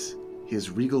awaits, his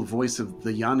regal voice of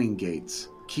the yawning gates.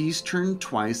 Keys turned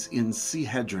twice in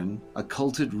Sea-Hedron, a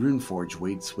culted Runeforge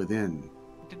waits within.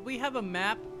 Did we have a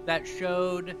map that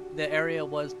showed the area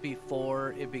was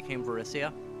before it became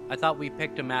Varisia? I thought we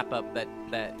picked a map up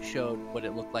that showed what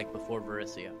it looked like before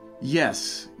Varisia.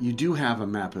 Yes, you do have a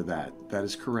map of that. That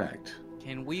is correct.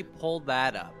 Can we pull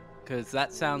that up? Because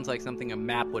that sounds like something a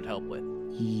map would help with.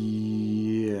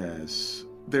 Yes.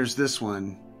 There's this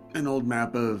one. An old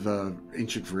map of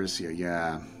ancient Varisia,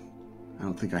 yeah. I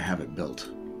don't think I have it built.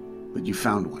 But you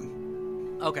found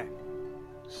one. Okay.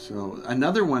 So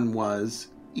another one was,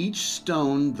 each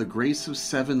stone the grace of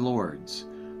 7 lords.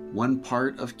 One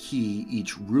part of key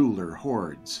each ruler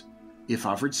hoards. If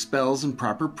offered spells and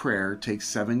proper prayer, take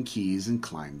 7 keys and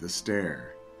climb the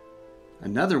stair.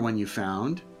 Another one you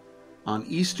found, on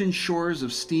eastern shores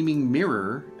of steaming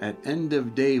mirror, at end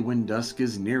of day when dusk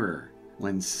is nearer,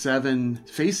 when 7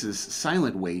 faces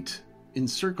silent wait,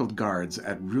 encircled guards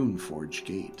at Runeforge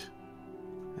gate.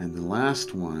 And the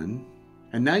last one,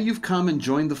 and now you've come and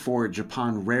joined the forge,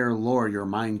 upon rare lore your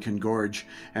mind can gorge,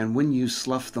 and when you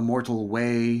slough the mortal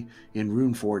way, in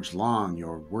Runeforge long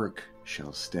your work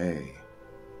shall stay.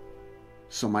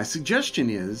 So my suggestion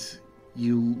is,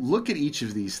 you look at each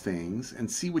of these things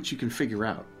and see what you can figure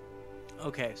out.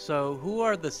 Okay, so who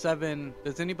are the 7...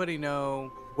 Does anybody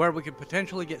know where we could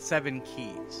potentially get 7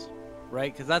 keys?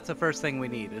 Right? Because that's the first thing we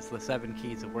need, is the 7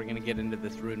 keys if we're going to get into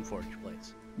this Runeforge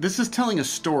place. This is telling a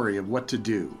story of what to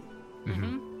do.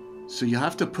 Mm-hmm. So you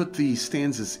have to put the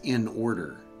stanzas in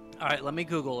order. All right, let me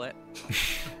Google it.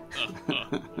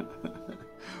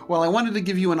 Well, I wanted to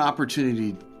give you an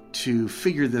opportunity to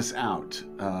figure this out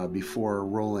before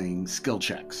rolling skill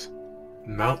checks.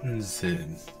 Mountain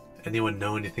Zen. Anyone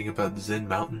know anything about Zen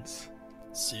mountains?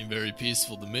 Seem very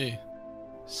peaceful to me.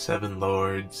 7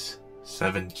 lords,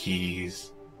 7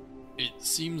 keys. It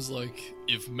seems like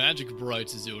if magic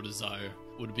bright is your desire,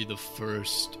 would be the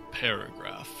first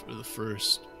paragraph or the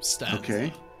first stanza.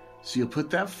 Okay, so you'll put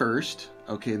that first.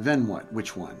 Okay, then what?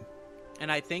 Which one?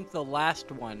 And I think the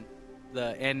last one,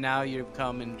 and now you've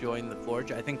come and joined the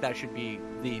forge. I think that should be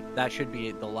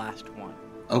the last one.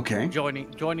 Okay.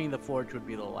 Joining the forge would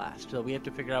be the last. So we have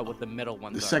to figure out what the middle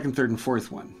ones are. The second, third, and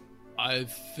fourth one. I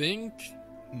think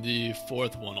the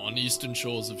 4th one, on eastern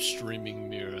shores of streaming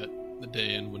mirror at the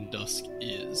day and when dusk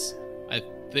is. I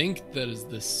think that is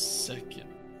the second.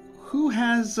 Who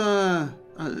has a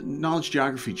knowledge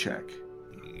geography check?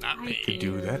 Not me. Could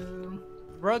do that.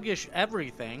 Ruggish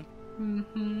everything.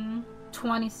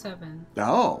 27.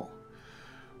 Oh.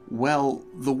 Well,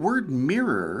 the word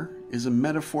mirror is a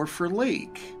metaphor for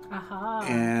lake. Aha.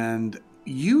 And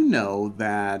you know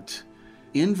that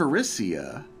in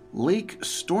Varisia, Lake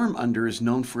Stormunder is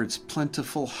known for its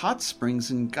plentiful hot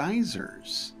springs and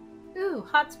geysers. Ooh,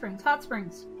 hot springs, hot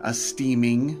springs. A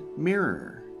steaming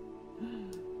mirror.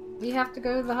 We have to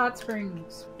go to the hot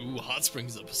springs. Ooh, hot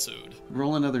springs episode.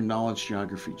 Roll another knowledge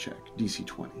geography check, DC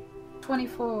 20.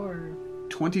 24.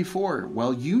 24.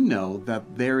 Well, you know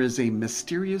that there is a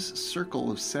mysterious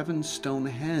circle of 7 stone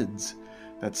heads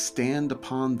that stand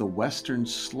upon the western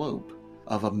slope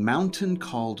of a mountain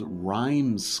called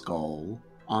Rime Skull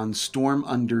on Storm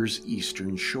Under's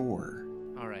eastern shore.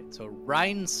 All right, so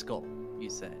Rhine Skull, you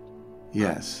said.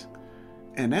 Yes.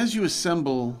 And as you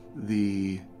assemble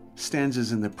the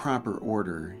stanzas in the proper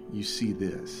order, you see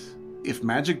this. If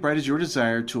magic bright is your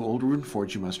desire, to old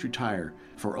Runeforge you must retire,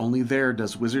 for only there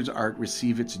does wizard's art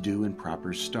receive its due and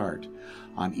proper start.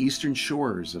 On eastern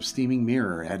shores of steaming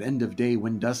mirror, at end of day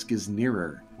when dusk is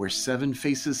nearer, where 7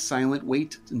 faces silent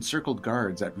wait, encircled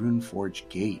guards at Runeforge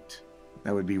gate.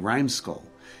 That would be Rhymeskull.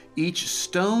 Each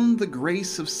stone the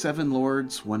grace of 7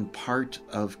 lords, one part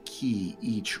of key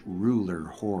each ruler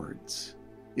hoards.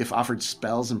 If offered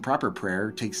spells and proper prayer,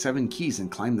 take 7 keys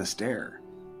and climb the stair.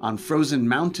 On frozen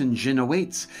mountain Jin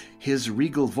awaits, his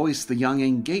regal voice the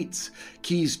young gates.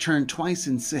 Keys turn twice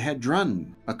in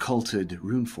Sehedrun, occulted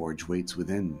Runeforge waits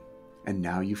within. And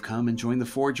now you've come and joined the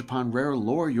forge, upon rare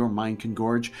lore your mind can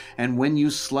gorge, and when you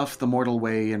slough the mortal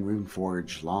way in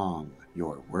Runeforge, long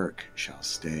your work shall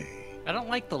stay. I don't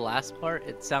like the last part.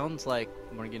 It sounds like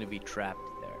we're going to be trapped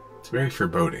there. It's very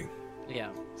foreboding. Yeah.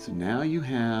 So now you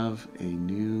have a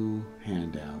new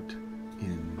handout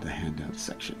in the handout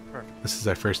section. Perfect. This is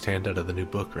our first handout of the new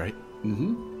book, right?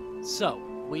 Mm-hmm. So,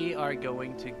 we are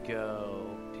going to go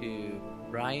to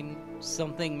Rhine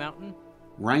something mountain.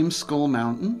 Rhymeskull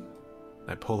Mountain.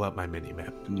 I pull out my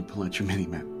mini-map. And you pull out your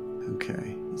mini-map.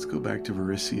 Okay, let's go back to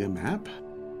Varisia map.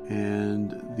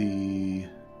 And the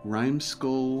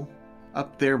Rhymeskull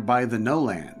up there by the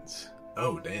No-Lands.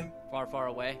 Oh, damn. Far, far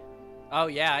away. Oh,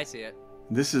 yeah, I see it.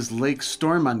 This is Lake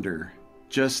Stormunder,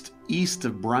 just east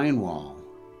of Brinewall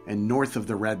and north of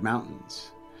the Red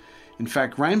Mountains. In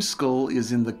fact, Rhymeskull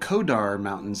is in the Kodar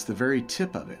Mountains, the very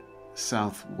tip of it,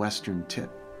 southwestern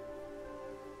tip.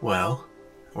 Well,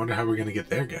 I wonder how we're going to get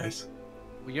there, guys.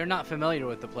 Well, you're not familiar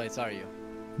with the place, are you?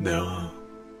 No.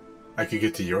 I could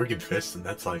get to Jorgenfist, and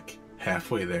that's like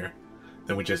halfway there.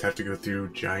 Then we just have to go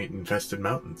through giant infested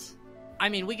mountains. I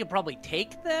mean, we could probably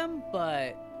take them,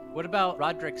 but what about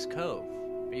Roderick's Cove?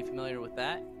 Are you familiar with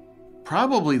that?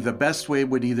 Probably the best way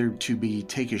would either to be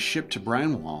take a ship to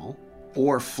Brinewall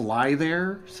or fly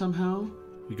there somehow.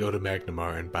 We go to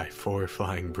Magnamar and buy 4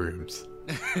 flying brooms.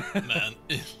 Man,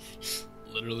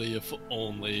 literally, if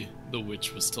only the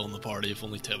witch was still in the party, if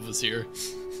only Tev was here.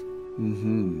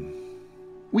 Mm-hmm.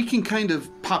 We can kind of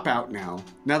pop out now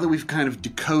that we've kind of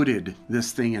decoded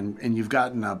this thing and you've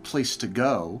gotten a place to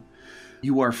go.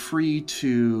 You are free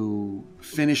to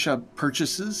finish up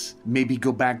purchases, maybe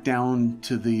go back down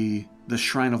to the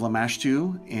Shrine of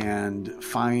Lamashtu and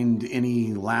find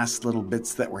any last little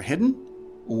bits that were hidden,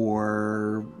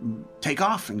 or take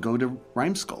off and go to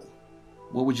Rhymeskull.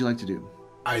 What would you like to do?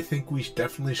 I think we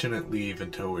definitely shouldn't leave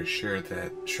until we're sure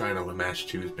that Shrine of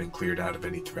Lamashtu has been cleared out of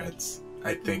any threats.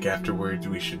 I think afterwards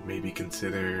we should maybe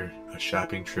consider a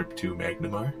shopping trip to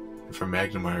Magnamar. And from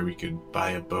Magnamar we could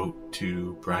buy a boat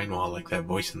to Brinewall like that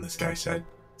voice in the sky said.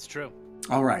 It's true.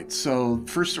 All right, so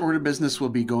first order of business will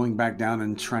be going back down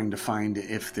and trying to find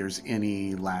if there's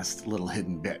any last little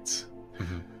hidden bits.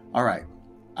 Mm-hmm. All right.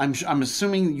 I'm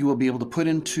assuming you will be able to put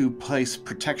into place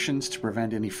protections to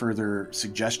prevent any further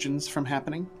suggestions from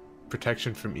happening?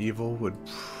 Protection from evil would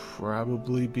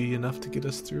probably be enough to get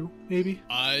us through, maybe?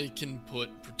 I can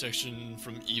put protection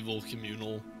from evil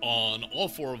communal on all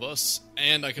 4 of us,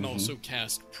 and I can also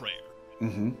cast prayer.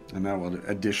 Mm-hmm. And that will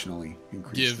additionally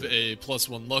increase. Give a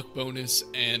 +1 luck bonus,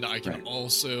 and I can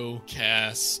also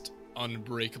cast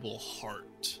Unbreakable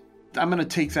Heart. I'm going to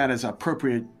take that as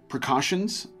appropriate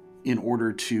precautions in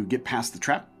order to get past the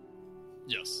trap.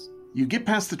 Yes. You get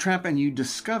past the trap and you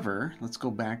discover, let's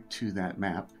go back to that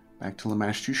map, back to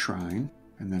Lamashtu Shrine,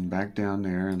 and then back down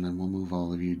there, and then we'll move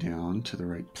all of you down to the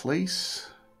right place.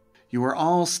 You are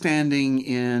all standing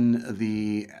in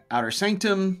the outer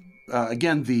sanctum.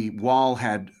 Again, the wall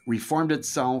had reformed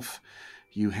itself.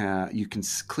 You can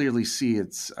clearly see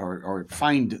or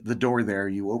find the door there.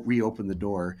 You reopen the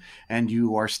door, and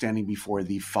you are standing before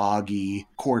the foggy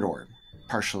corridor,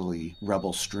 partially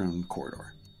rebel-strewn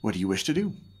corridor. What do you wish to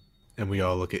do? And we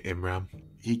all look at Imram.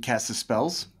 He casts his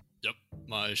spells. Yep.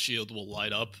 My shield will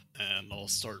light up, and I'll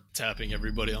start tapping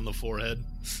everybody on the forehead.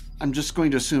 I'm just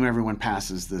going to assume everyone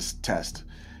passes this test.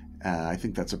 I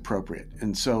think that's appropriate.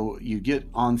 And so you get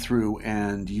on through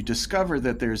and you discover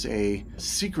that there's a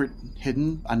secret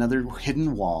another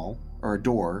hidden wall or a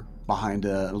door behind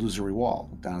an illusory wall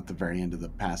down at the very end of the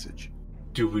passage.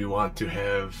 Do we want to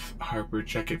have Harper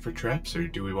check it for traps, or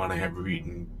do we want to have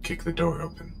Reeton kick the door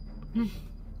open?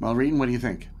 Well, Reeton, what do you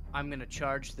think? I'm going to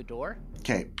charge the door.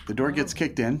 Okay, the door gets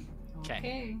kicked in,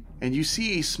 Okay. and you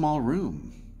see a small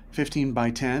room, 15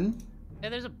 by 10, Hey,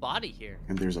 there's a body here.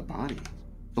 and there's a body.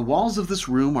 The walls of this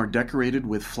room are decorated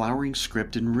with flowering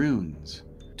script and runes.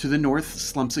 To the north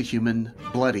slumps a human,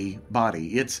 bloody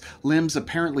body, its limbs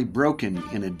apparently broken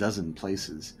in a dozen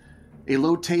places. A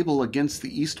low table against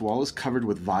the east wall is covered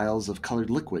with vials of colored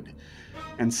liquid,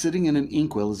 and sitting in an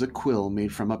inkwell is a quill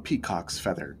made from a peacock's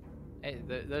feather. Hey,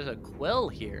 there's a quill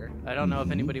here. I don't know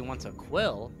if anybody wants a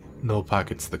quill. Null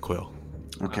pockets the quill.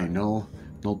 Okay, Null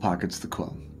pockets the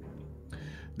quill.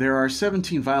 There are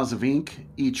 17 vials of ink,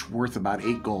 each worth about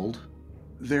 8 gold.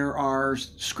 There are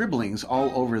scribblings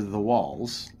all over the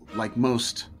walls, like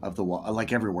most of the wall,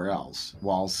 like everywhere else.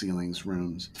 Walls, ceilings,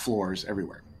 rooms, floors,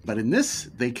 everywhere. But in this,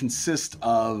 they consist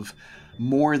of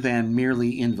more than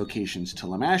merely invocations to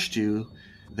Lamashtu.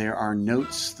 There are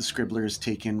notes the scribblers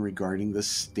taken regarding the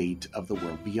state of the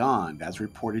world beyond, as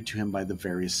reported to him by the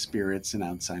various spirits and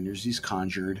outsiders he's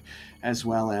conjured, as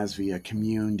well as via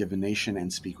commune, divination,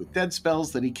 and speak with dead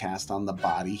spells that he cast on the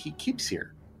body he keeps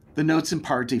here. The notes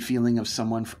impart a feeling of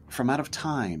someone from out of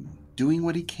time, doing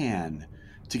what he can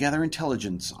to gather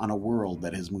intelligence on a world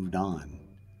that has moved on.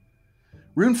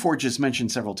 Runeforge is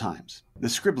mentioned several times. The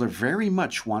scribbler very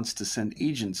much wants to send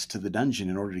agents to the dungeon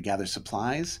in order to gather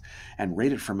supplies and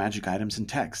raid it for magic items and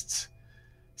texts,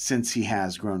 since he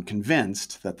has grown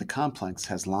convinced that the complex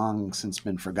has long since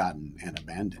been forgotten and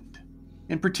abandoned.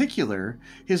 In particular,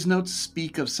 his notes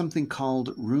speak of something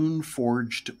called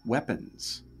rune-forged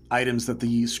weapons, items that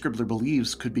the scribbler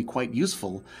believes could be quite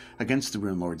useful against the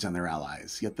rune lords and their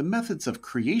allies, yet the methods of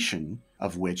creation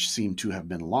of which seem to have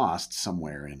been lost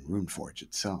somewhere in Runeforge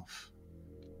itself.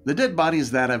 The dead body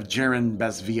is that of Jaren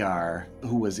Besviar,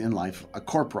 who was in life a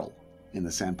corporal in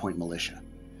the Sandpoint Militia,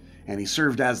 and he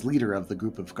served as leader of the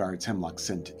group of guards Hemlock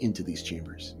sent into these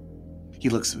chambers. He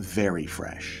looks very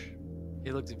fresh.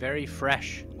 He looks very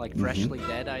fresh, like freshly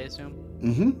dead, I assume.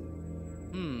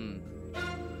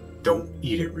 Don't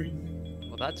eat it, Reeton.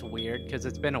 Well, that's weird, because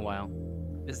it's been a while.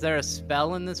 Is there a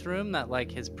spell in this room that,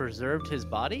 like, has preserved his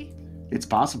body? It's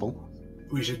possible.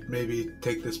 We should maybe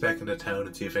take this back into town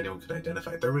and see if anyone can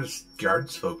identify it. There was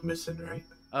guards folk missing, right?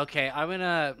 Okay, I'm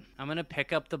gonna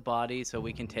pick up the body so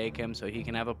we can take him so he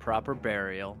can have a proper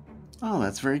burial. Oh,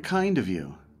 that's very kind of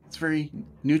you. It's very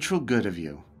neutral good of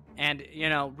you. And, you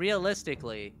know,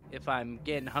 realistically, if I'm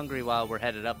getting hungry while we're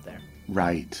headed up there.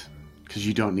 Right, because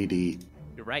you don't need to eat.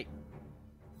 You're right.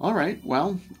 All right,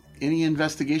 well, any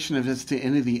investigation of as to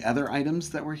any of the other items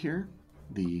that were here?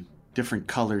 The different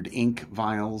colored ink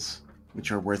vials,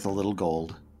 which are worth a little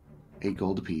gold. 8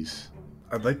 gold apiece.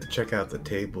 I'd like to check out the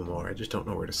table more. I just don't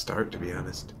know where to start, to be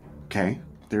honest. Okay,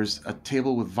 there's a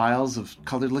table with vials of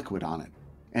colored liquid on it,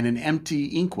 and an empty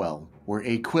inkwell where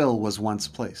a quill was once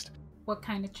placed. What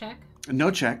kind of check?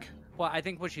 No check. Well, I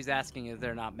think what she's asking is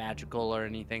they're not magical or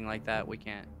anything like that. We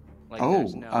can't. Like, Oh,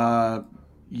 there's no...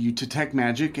 you detect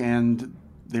magic, and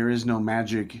there is no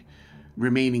magic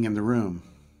remaining in the room,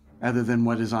 other than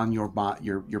what is on your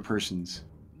persons.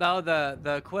 No,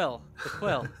 the quill. The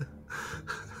quill.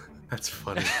 That's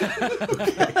funny.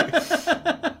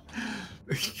 Okay.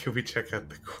 Can we check out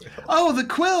the quill? Oh, the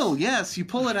quill! Yes, you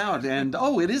pull it out, and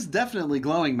it is definitely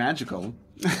glowing magical.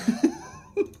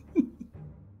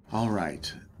 All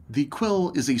right. The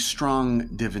quill is a strong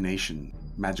divination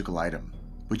magical item.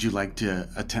 Would you like to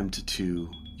attempt to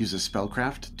use a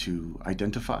spellcraft to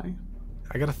identify?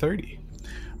 I got a 30.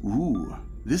 Ooh,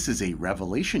 this is a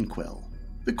revelation quill.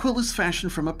 The quill is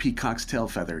fashioned from a peacock's tail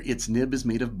feather. Its nib is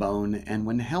made of bone, and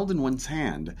when held in one's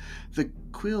hand, the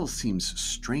quill seems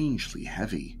strangely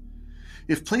heavy.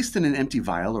 If placed in an empty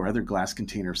vial or other glass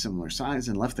container of similar size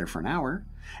and left there for an hour,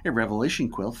 a revelation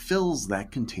quill fills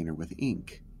that container with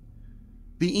ink.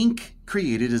 The ink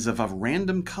created is of a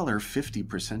random color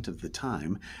 50% of the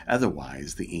time,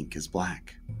 otherwise the ink is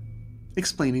black,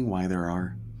 explaining why there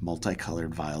are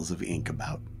multicolored vials of ink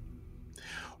about.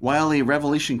 While a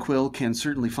revelation quill can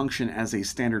certainly function as a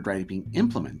standard writing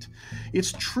implement,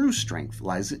 its true strength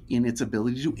lies in its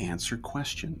ability to answer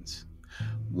questions.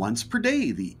 Once per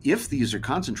day, if the user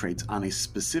concentrates on a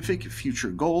specific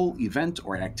future goal, event,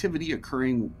 or activity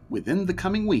occurring within the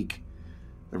coming week,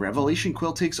 the revelation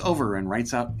quill takes over and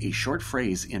writes out a short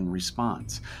phrase in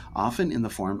response, often in the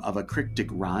form of a cryptic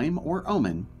rhyme or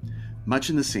omen, much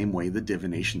in the same way the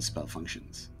divination spell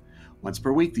functions. Once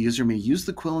per week, the user may use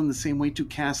the quill in the same way to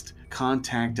cast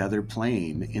Contact Other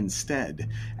Plane instead,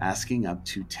 asking up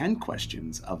to 10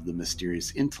 questions of the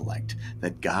mysterious intellect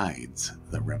that guides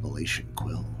the revelation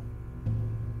quill.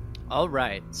 All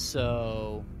right,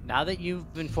 so now that you've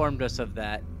informed us of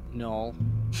that, Noel,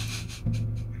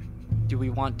 do we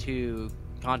want to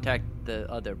contact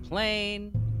the other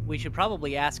plane? We should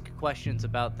probably ask questions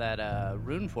about that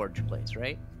Runeforge place,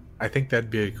 right? I think that'd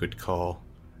be a good call.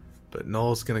 But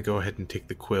Noel's gonna go ahead and take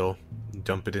the quill, and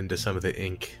dump it into some of the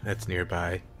ink that's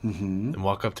nearby, and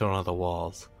walk up to one of the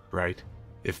walls. Right?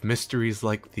 If mysteries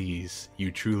like these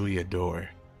you truly adore,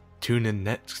 tune in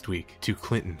next week to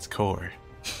Clinton's Core.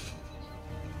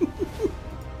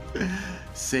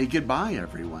 Say goodbye,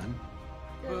 everyone.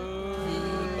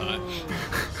 Bye.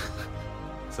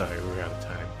 Sorry, we're out of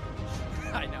time.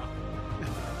 I know.